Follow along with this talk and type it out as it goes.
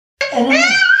And then,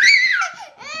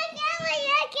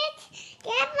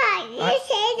 You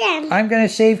save them. I'm gonna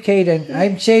save Caden.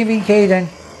 I'm saving Caden.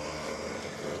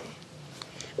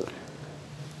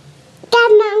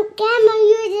 Grandma,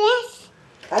 you this.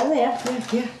 I'm there.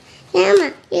 Yeah.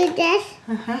 Grandma, you this.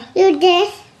 Uh-huh. You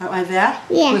this. Am I there?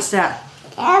 Yeah. What's that?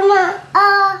 Grandma,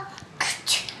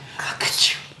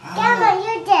 Grandma,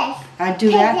 you this. I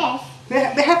do that?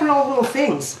 They happen all little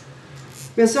things.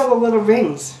 There's all the little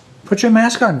rings. Put your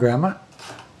mask on, Grandma.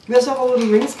 There's all the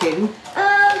little rings, Caden.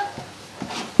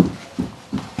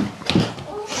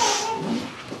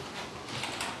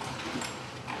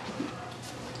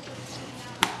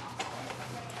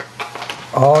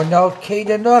 Oh no,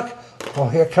 Caden, look. Oh,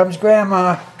 here comes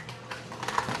Grandma.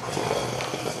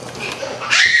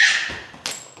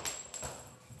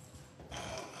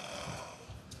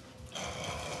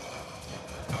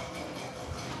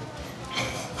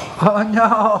 Oh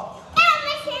no.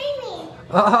 Grandma, save me.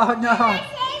 Oh no.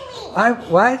 Save me.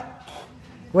 What?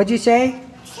 What'd you say?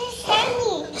 Save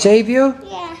me. Save you?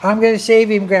 Yeah. I'm gonna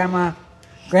save him, Grandma.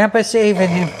 Grandpa's saving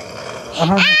him.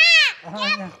 Grandma,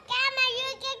 no.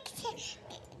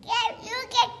 you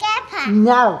get Grandpa.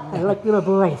 No, I like little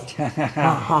boys. Grandma,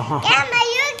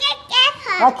 you get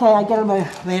Grandpa. Okay, I get them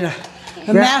later.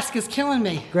 The mask is killing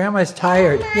me. Grandma's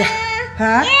tired. Yeah.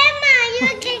 Huh? Grandma, you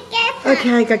get Grandpa.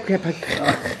 Okay, I got Grandpa.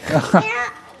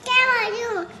 Grandma,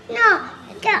 you no.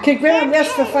 Can Grandma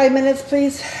rest for 5 minutes,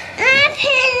 please?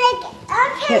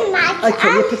 Open my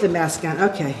Okay, you put the mask on.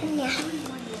 Okay. Yeah.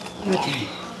 Okay.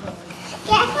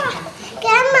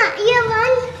 Grandma, you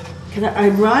run? Can I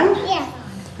run? Yeah.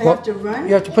 I have to run?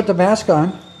 You have to put the mask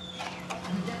on.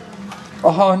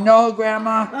 Oh no,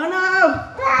 Grandma. Oh no!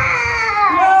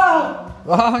 Ah!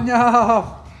 No! Oh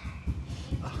no.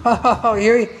 Oh,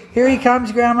 here he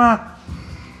comes, Grandma.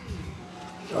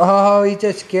 Oh, he's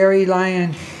a scary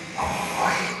lion.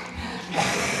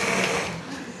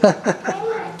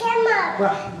 Grandma,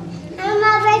 What?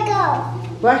 Grandma, where go?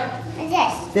 What?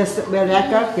 This. This, where that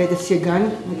go? Yeah, this is your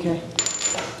gun? Okay.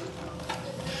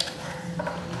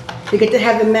 You get to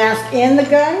have the mask and the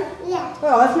gun? Yeah.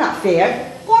 Oh, that's not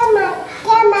fair. Grandma,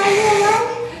 you run?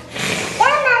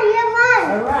 Grandma, you run?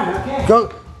 I run, okay.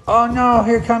 Go. Oh no,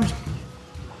 here comes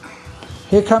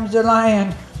the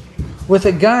lion with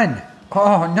a gun.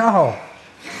 Oh no.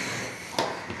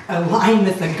 A lion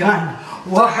with a gun.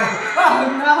 Whoa. Oh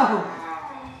no!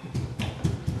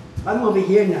 I'm over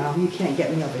here now. You can't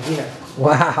get me over here.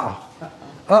 Wow.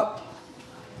 Oh.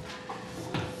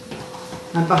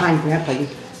 I'm behind Grandpa.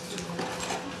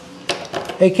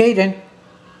 Hey, Caden.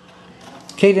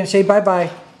 Caden, say bye-bye.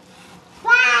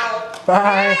 Bye.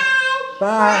 Bye.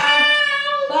 Bye.